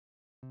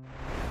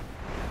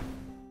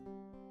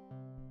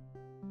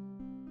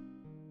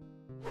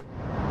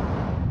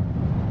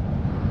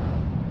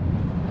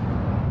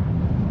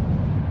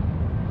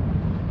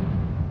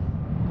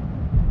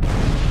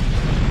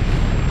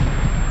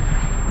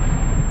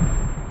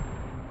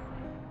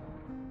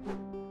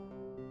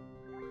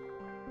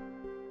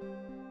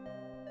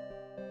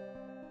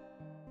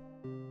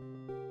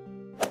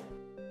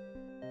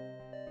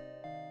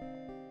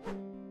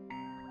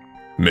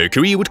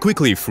Mercury would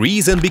quickly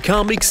freeze and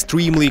become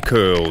extremely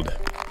cold.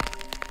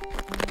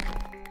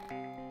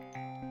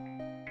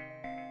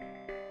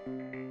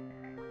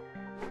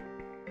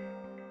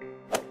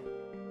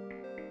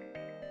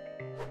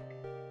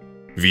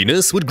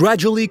 Venus would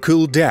gradually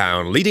cool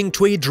down, leading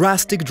to a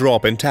drastic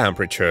drop in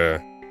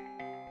temperature.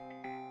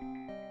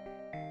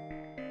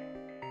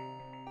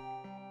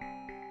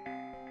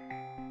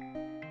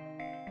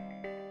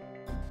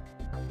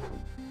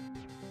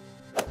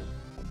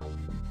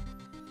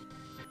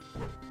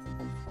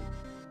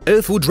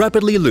 Earth would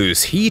rapidly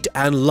lose heat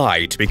and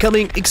light,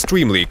 becoming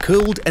extremely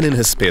cold and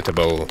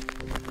inhospitable.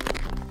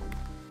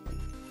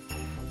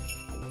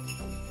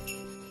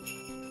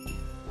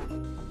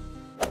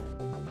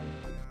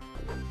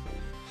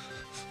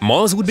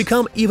 Mars would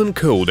become even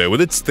colder,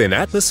 with its thin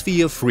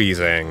atmosphere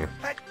freezing.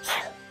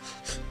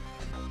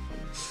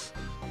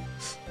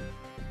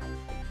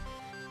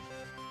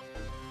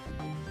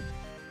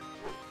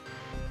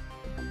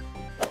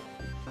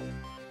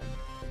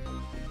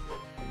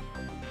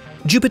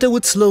 Jupiter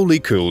would slowly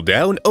cool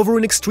down over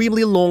an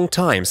extremely long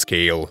time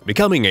scale,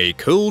 becoming a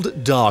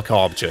cold, dark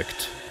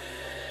object.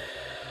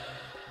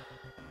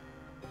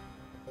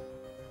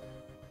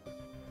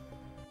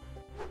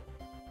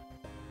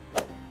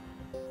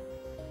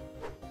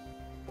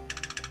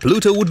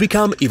 Pluto would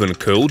become even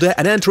colder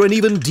and enter an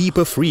even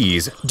deeper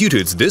freeze due to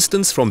its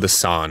distance from the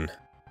Sun.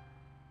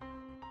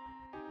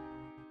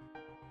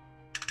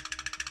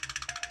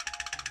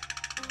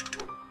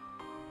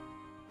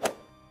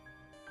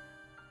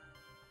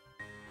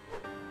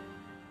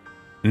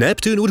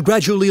 Neptune would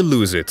gradually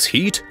lose its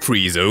heat,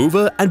 freeze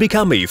over, and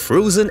become a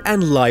frozen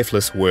and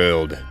lifeless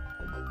world.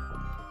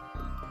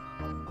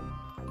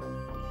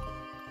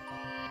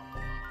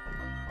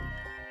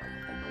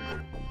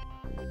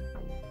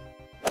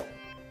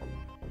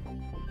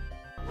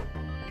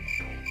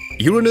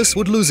 Uranus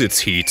would lose its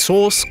heat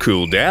source,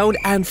 cool down,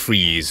 and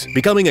freeze,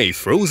 becoming a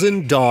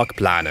frozen, dark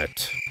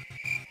planet.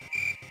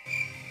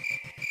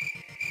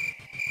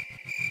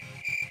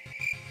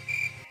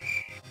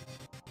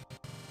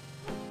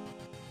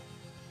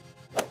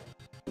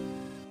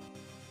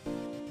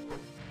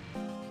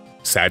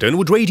 Saturn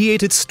would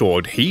radiate its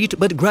stored heat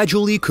but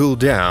gradually cool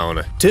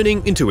down,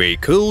 turning into a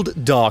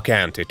cold, dark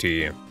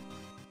entity.